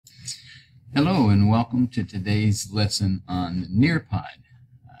Hello and welcome to today's lesson on Nearpod.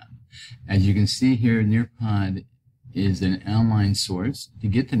 As you can see here, Nearpod is an online source. To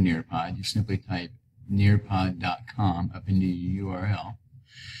get to Nearpod, you simply type nearpod.com up into your URL.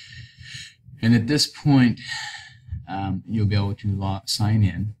 And at this point, you'll be able to sign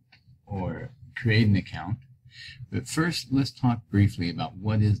in or create an account. But first, let's talk briefly about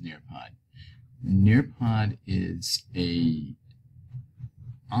what is Nearpod. Nearpod is a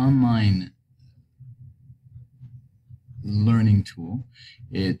online learning tool.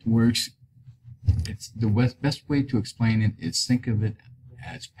 It works, it's the best way to explain it is think of it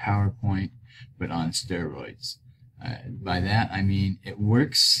as PowerPoint but on steroids. By that I mean it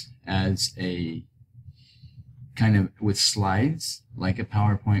works as a kind of with slides like a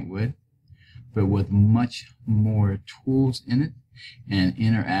PowerPoint would, but with much more tools in it and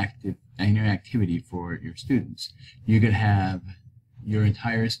interactivity for your students. You could have your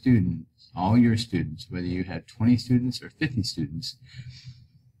entire student, all your students, whether you have 20 students or 50 students,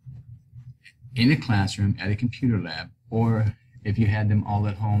 in a classroom at a computer lab, or if you had them all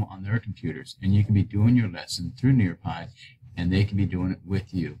at home on their computers, and you can be doing your lesson through Nearpod, and they can be doing it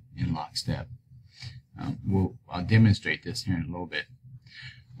with you in lockstep. I'll demonstrate this here in a little bit.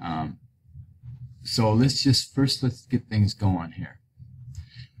 So let's get things going here.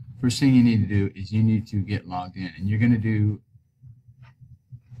 First thing you need to do is you need to get logged in, and you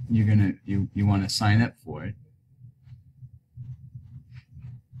want to sign up for it.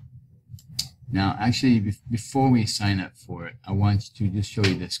 Now, actually, before we sign up for it, I want to just show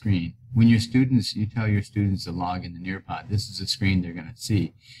you the screen. When you tell your students to log into Nearpod, this is the screen they're going to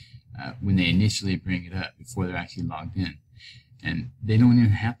see when they initially bring it up before they're actually logged in. And they don't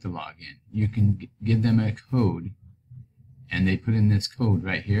even have to log in. You can give them a code, and they put in this code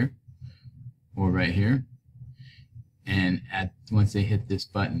right here or right here. And once they hit this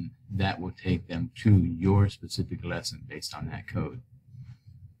button, that will take them to your specific lesson based on that code.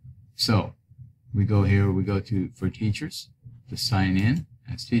 So we go here, for teachers, to sign in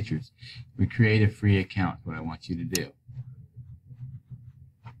as teachers. We create a free account, what I want you to do.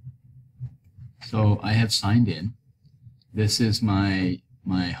 So I have signed in. This is my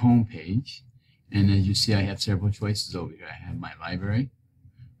home page. And as you see, I have several choices over here. I have my library.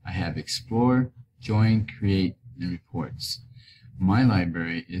 I have Explore, Join, Create, and Reports. My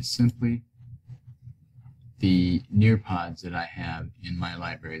library is simply the Nearpods that I have in my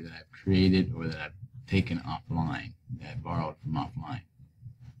library that I've created or that I've taken offline, that I borrowed from offline.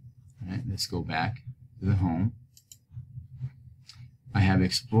 All right, let's go back to the home. I have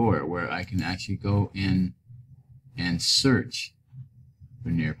Explore, where I can actually go in and search for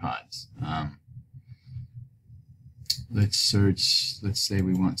Nearpods. Let's search, let's say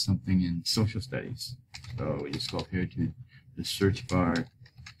we want something in social studies. So we just go up here to the search bar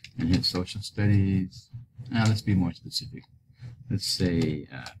and hit social studies. Now let's be more specific. Let's say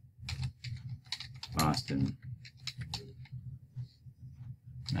Boston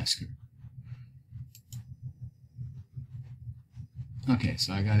Massacre. Okay,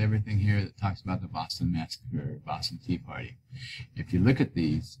 so I got everything here that talks about the Boston Massacre, Boston Tea Party. If you look at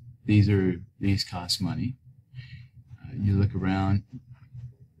these cost money. You look around,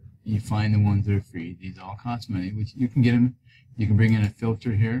 you find the ones that are free. These all cost money, which you can get them. You can bring in a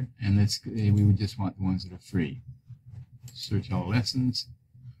filter here, and we would just want the ones that are free. Search all lessons.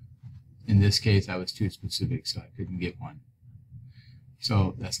 In this case, I was too specific, so I couldn't get one.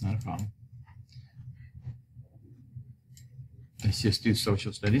 So that's not a problem. Let's just do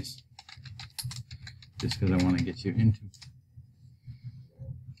social studies, just because I want to get you into.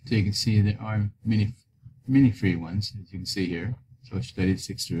 So you can see there are many free ones, as you can see here. Social studies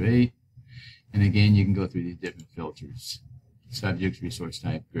 6 through 8. And again, you can go through these different filters. Subjects, resource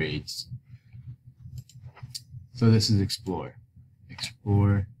type, grades. So this is Explore.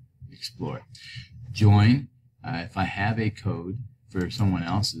 Explore, Explore. Join. If I have a code for someone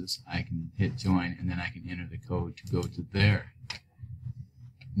else's, I can hit join, and then I can enter the code to go to their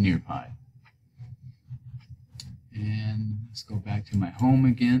Nearpod. And let's go back to my home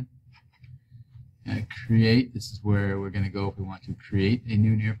again. Create, this is where we're going to go if we want to create a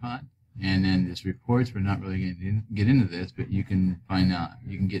new Nearpod. And then this reports, we're not really going to get into this, but you can find out,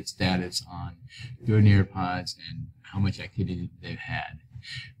 you can get status on your Nearpods and how much activity they've had.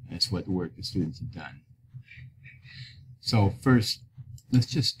 That's what work the students have done. So first, let's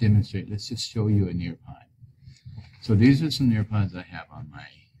just demonstrate, let's just show you a Nearpod. So these are some Nearpods I have on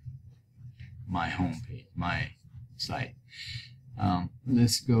my home page, my site.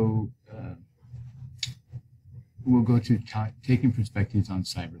 Let's go. We'll go to taking perspectives on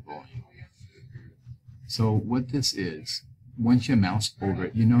cyberbullying. So what this is, once you mouse over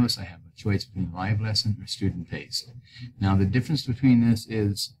it, you notice I have a choice between live lesson or student paced. Now the difference between this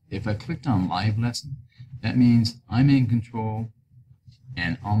is if I clicked on live lesson, that means I'm in control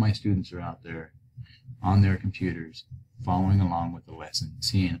and all my students are out there on their computers following along with the lesson,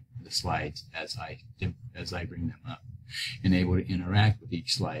 seeing the slides as I bring them up, and able to interact with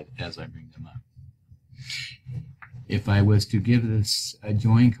each slide as I bring them up. If I was to give this a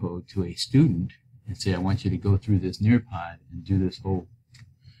join code to a student and say I want you to go through this Nearpod and do this whole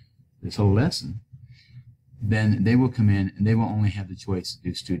lesson, then they will come in and they will only have the choice to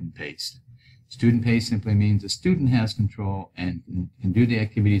do student paced. Student paced simply means the student has control and can do the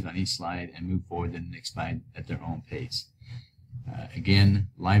activities on each slide and move forward to the next slide at their own pace. Again,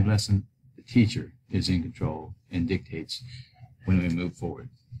 live lesson, the teacher is in control and dictates when we move forward.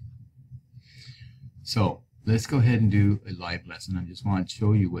 So let's go ahead and do a live lesson. I just want to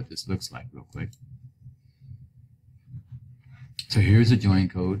show you what this looks like real quick. So here's a join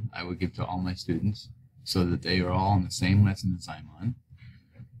code I would give to all my students so that they are all on the same lesson as I'm on.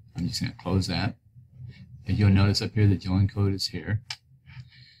 I'm just going to close that. And you'll notice up here the join code is here.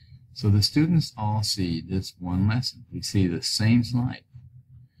 So the students all see this one lesson. We see the same slide.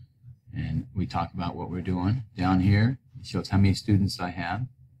 And we talk about what we're doing. Down here, it shows how many students I have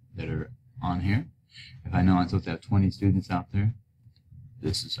that are on here. If I know I'm supposed to have 20 students out there,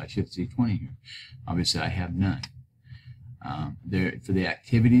 I should see 20 here. Obviously, I have none. For the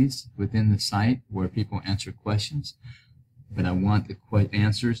activities within the site where people answer questions, but I want the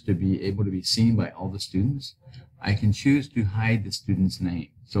answers to be able to be seen by all the students, I can choose to hide the student's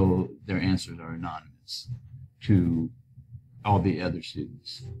name so their answers are anonymous to all the other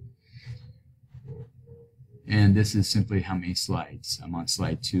students. And this is simply how many slides. I'm on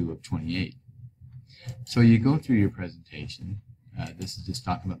slide 2 of 28. So you go through your presentation. This is just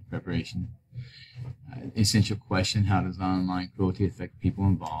talking about the preparation. Essential question: how does online cruelty affect people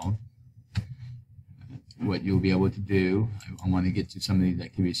involved? What you'll be able to do. I want to get to some of these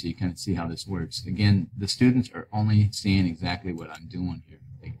activities so you kind of see how this works. Again, the students are only seeing exactly what I'm doing here.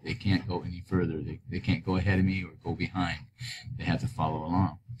 They can't go any further. They can't go ahead of me or go behind. They have to follow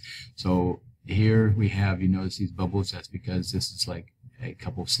along. So here we have, you notice these bubbles. That's because this is like a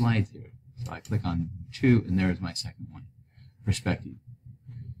couple of slides here. So I click on 2, and there's my second one, perspective.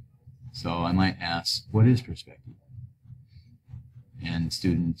 So I might ask, what is perspective? And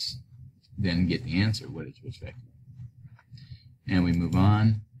students then get the answer, what is perspective? And we move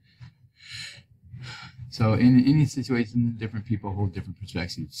on. So in any situation, different people hold different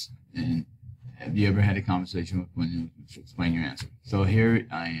perspectives. And have you ever had a conversation with when you explain your answer? So here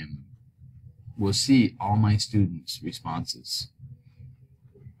I am. We'll see all my students' responses.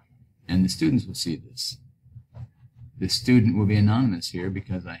 And the students will see this. The student will be anonymous here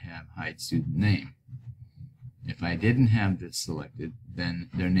because I have hide student name. If I didn't have this selected, then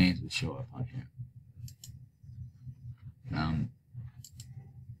their names would show up on here.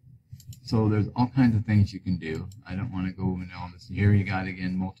 So there's all kinds of things you can do. I don't want to go into all this. Here you got,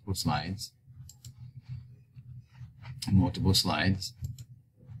 again, multiple slides. Multiple slides.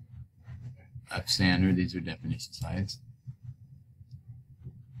 Up standard, these are definition slides.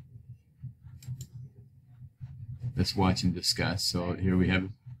 Let's watch and discuss. So here we have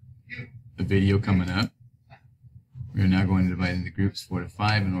a video coming up. We're now going to divide into groups 4 to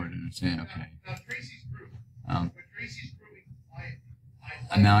 5 in order to understand. Okay.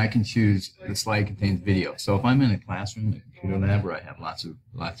 And now I can choose the slide contains video. So if I'm in a classroom, a computer lab, where I have lots of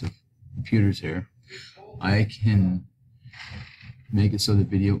computers here, I can make it so the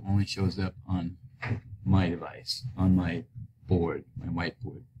video only shows up on my device, on my board, my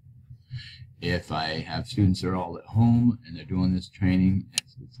whiteboard. If I have students that are all at home and they're doing this training,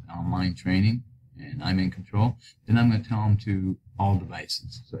 it's online training, and I'm in control, then I'm going to tell them to all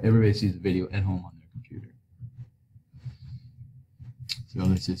devices. So everybody sees the video at home on their computer. So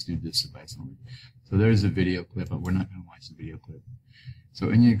let's just do this device only. So there's a video clip, but we're not going to watch the video clip. So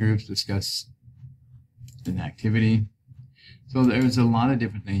in your groups, discuss an activity. So there's a lot of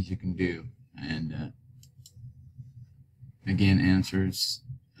different things you can do. And again, answers.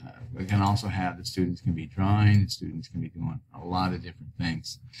 We can also have the students can be drawing, the students can be doing a lot of different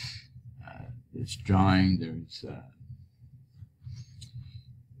things. There's drawing, there's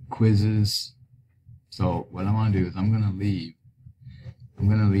quizzes. So what I want to do is I'm going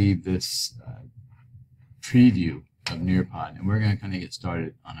to leave this preview of Nearpod, and we're going to kind of get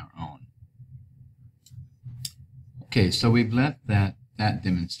started on our own. Okay, so we've left that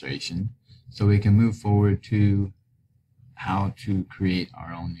demonstration, so we can move forward to how to create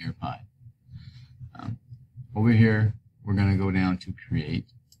our own Nearpod. Over here, we're going to go down to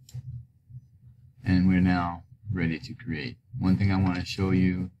create, and we're now ready to create. One thing I want to show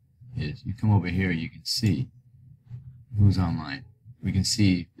you is you come over here, you can see who's online. We can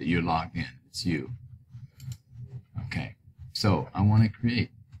see that you're logged in. It's you. Okay, so I want to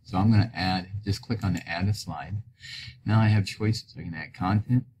create. So I'm going to add, just click on the add a slide. Now I have choices. I can add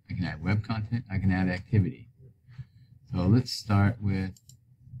content, I can add web content, I can add activity. So let's start with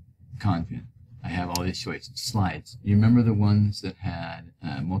content. I have all these choices. Slides. You remember the ones that had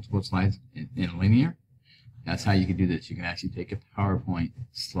multiple slides in linear? That's how you can do this. You can actually take a PowerPoint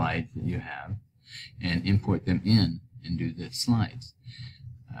slide that you have and import them in and do the slides.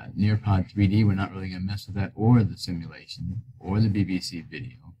 Nearpod 3D, we're not really going to mess with that, or the simulation, or the BBC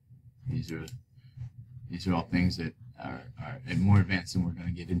video. These are all things that are more advanced than we're going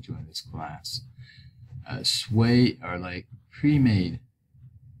to get into in this class. Sway are like pre-made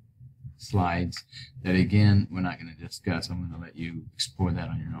slides that, again, we're not going to discuss. I'm going to let you explore that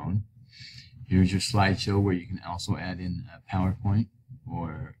on your own. Here's your slideshow where you can also add in PowerPoint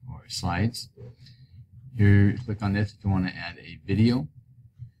or slides. Here, click on this if you want to add a video.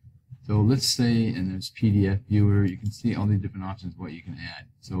 So let's say, and there's PDF viewer, you can see all these different options of what you can add.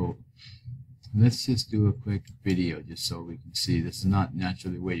 So let's just do a quick video just so we can see. This is not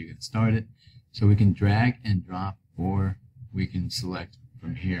naturally the way you're going to start it. So we can drag and drop, or we can select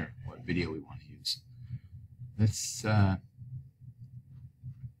from here what video we want to use. Let's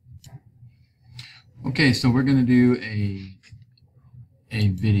okay, so we're going to do a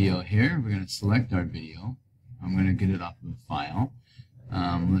video here. We're going to select our video. I'm going to get it off of a file.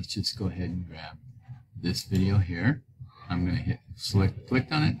 Let's just go ahead and grab this video here. I'm going to hit select,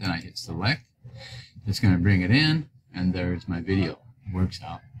 clicked on it, then I hit select. It's going to bring it in, and there's my video. Works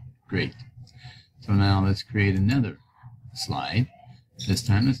out great. So now let's create another slide. This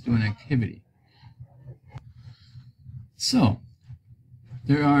time let's do an activity. So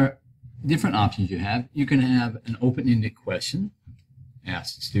there are different options you have. You can have an open-ended question.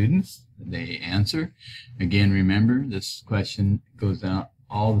 Ask students, they answer. Again, remember, this question goes out,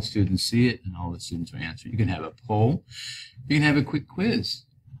 all the students see it, and all the students will answer. You can have a poll. You can have a quick quiz.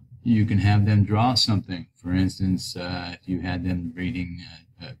 You can have them draw something. For instance, if you had them reading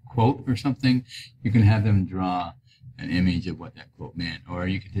a quote or something, you can have them draw an image of what that quote meant. Or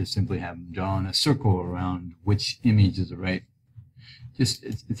you could just simply have them draw in a circle around which image is the right. Just,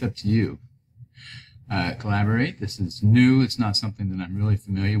 it's up to you. Collaborate. This is new. It's not something that I'm really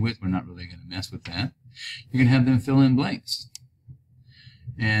familiar with. We're not really going to mess with that. You can have them fill in blanks.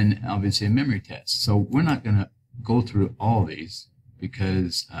 And obviously a memory test. So we're not going to go through all these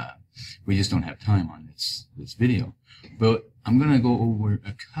because we just don't have time on this video. But I'm going to go over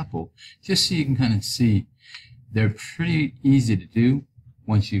a couple just so you can kind of see they're pretty easy to do.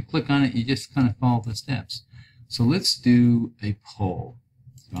 Once you click on it, you just kind of follow the steps. So let's do a poll.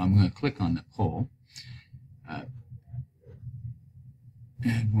 So I'm going to click on the poll.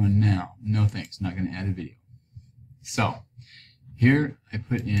 Add one now. No thanks, not going to add a video. So here I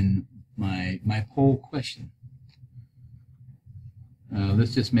put in my poll question.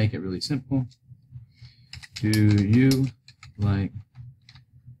 Let's just make it really simple. Do you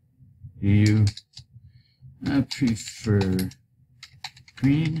prefer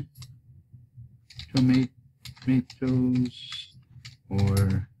green tomatoes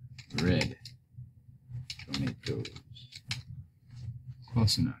or red tomatoes?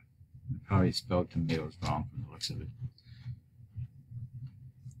 Close enough. I probably spelled tomatoes wrong from the looks of it.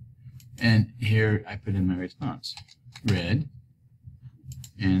 And here I put in my response. Red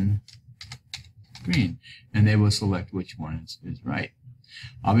and green. And they will select which one is right.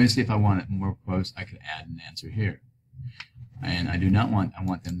 Obviously, if I want it more close, I could add an answer here. And I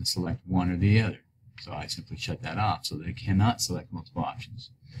want them to select one or the other. So I simply shut that off so they cannot select multiple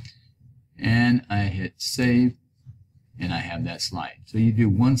options. And I hit save, and I have that slide. So you do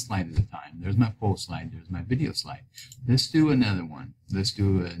one slide at a time. There's my poll slide, there's my video slide. Let's do another one. Let's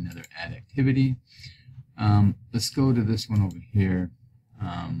do another add activity. Let's go to this one over here.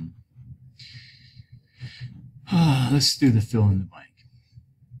 Let's do the fill in the blank.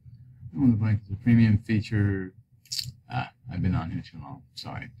 Fill in the blank is a premium feature. I've been on here too long.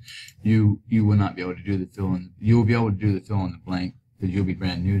 Sorry. You will not be able to do the fill in. You will be able to do the fill in the blank because you'll be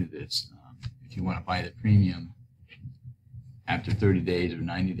brand new to this. If you want to buy the premium after 30 days or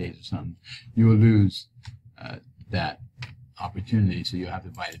 90 days or something, you will lose that opportunity. So you'll have to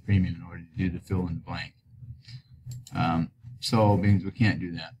buy the premium in order to do the fill in the blank. So means we can't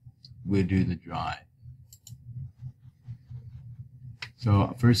do that. We'll do the draw it.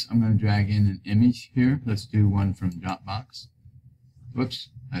 So first I'm going to drag in an image here. Let's do one from Dropbox. Whoops,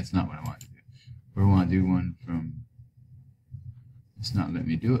 that's not what I want to do. We want to do one from, it's not letting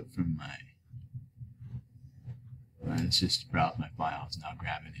me do it from my Let's just browse my files and I'll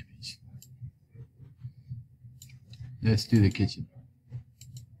grab an image. Let's do the kitchen.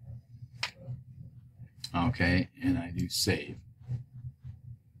 Okay, and I do save.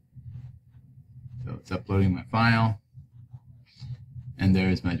 So it's uploading my file, and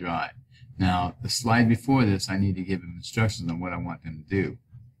there's my drive. Now, the slide before this, I need to give them instructions on what I want them to do.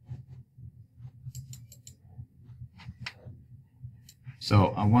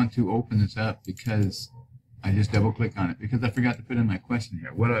 So I want to open this up because I just double click on it because I forgot to put in my question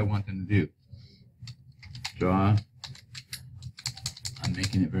here. What do I want them to do? Draw, I'm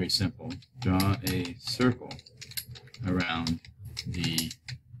making it very simple, draw a circle around the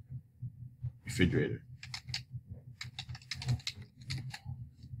refrigerator.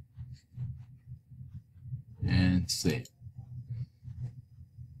 And save.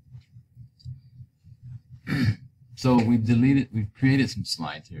 So we've created some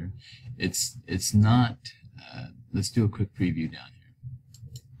slides here. It's not, let's do a quick preview down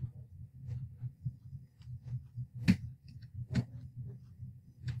here.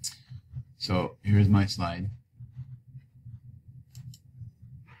 So here's my slide.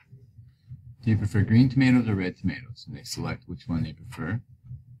 Do you prefer green tomatoes or red tomatoes? And they select which one they prefer.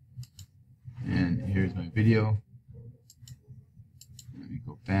 And here's my video. Let me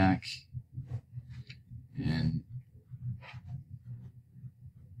go back. And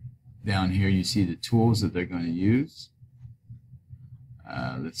down here you see the tools that they're going to use.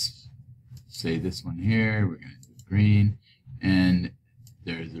 Let's say this one here. We're going to do green. And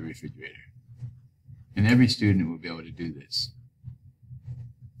there's the refrigerator. And every student will be able to do this.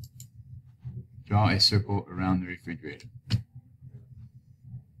 Draw a circle around the refrigerator.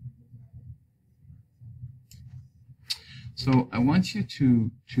 So I want you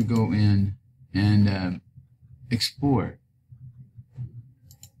to go in and explore.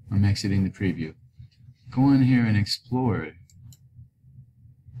 I'm exiting the preview. Go in here and explore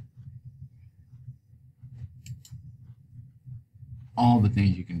all the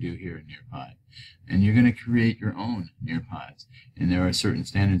things you can do here in Nearpod. And you're going to create your own Nearpods. And there are certain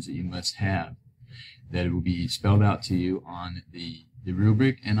standards that you must have that will be spelled out to you on the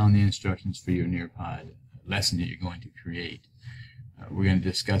rubric and on the instructions for your Nearpod lesson that you're going to create. We're going to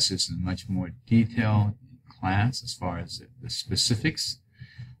discuss this in much more detail in class as far as the specifics,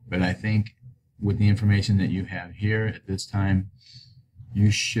 but I think with the information that you have here at this time,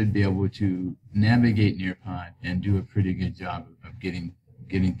 you should be able to navigate Nearpod and do a pretty good job of getting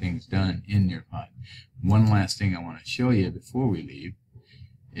things done in Nearpod. One last thing I want to show you before we leave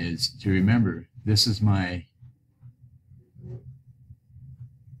is to remember this is my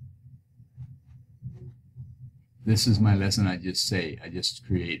lesson I just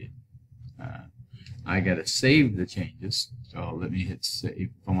created. I got to save the changes, so let me hit save. If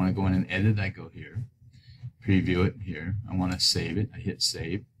I want to go in and edit, I go here, preview it here. I want to save it, I hit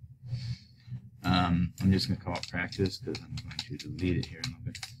save. I'm just going to call it practice because I'm going to delete it here in a little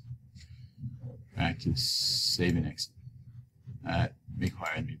bit. Practice, save and exit. That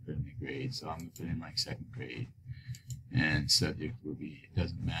required me to put in the grade, so I'm going to put in like 2nd grade. And subject will be, it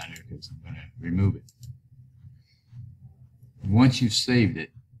doesn't matter because I'm going to remove it. Once you've saved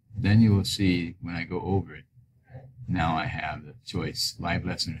it, then you will see when I go over it, now I have the choice, live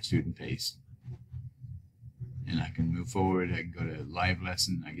lesson or student pace. And I can move forward, I can go to live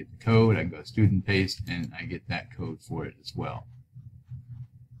lesson, I get the code, I can go to student pace, and I get that code for it as well.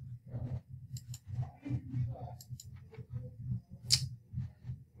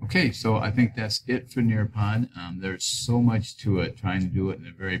 Okay, so I think that's it for Nearpod. There's so much to it, trying to do it in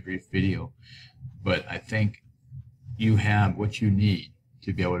a very brief video, but I think you have what you need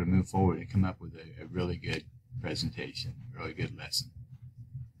to be able to move forward and come up with a really good presentation, a really good lesson.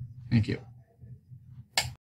 Thank you.